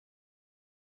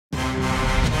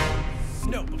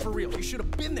No, but for real, you should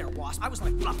have been there, Wasp. I was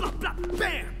like, blah, blah, blah,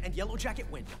 bam! And Yellow Jacket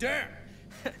went, damn!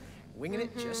 Winging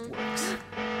it just works.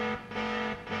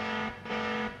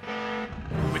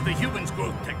 With the humans'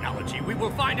 growth technology, we will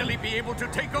finally be able to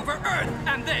take over Earth,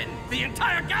 and then the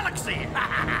entire galaxy!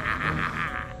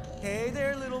 Hey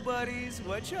there, little buddies.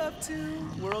 What you up to?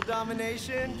 World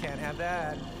domination? Can't have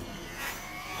that.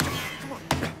 Come on.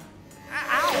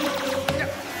 Ow!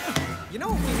 You know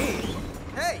what we need?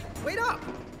 Hey, wait up!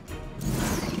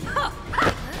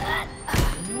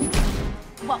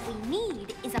 What we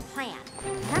need is a plan.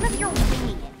 None of your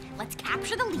winging it. Let's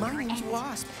capture the leader. My name's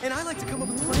Wasp, and I like to come up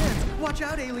with plans. Watch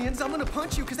out, aliens. I'm gonna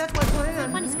punch you, because that's my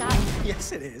plan. Funny, Scott.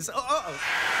 Yes, it is. Uh-oh.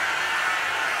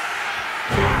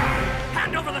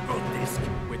 Hand over the growth disc.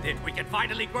 With it, we can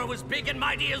finally grow as big and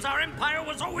mighty as our empire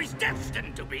was always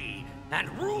destined to be, and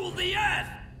rule the Earth!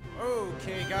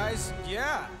 Okay, guys.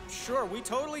 Yeah, sure. We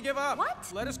totally give up.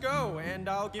 What? Let us go, and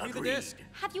I'll give you the Agreed. disc.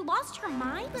 Have you lost your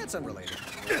mind? That's unrelated.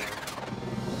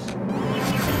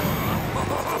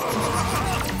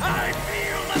 I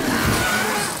feel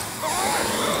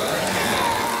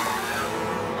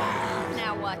the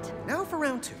Now what? Now for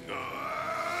round 2.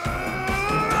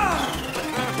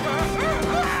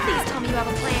 Please tell me you have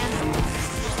a plan.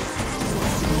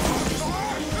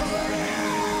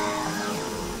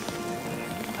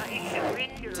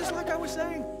 Just like I was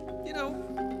saying, you know,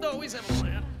 always have a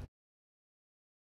plan.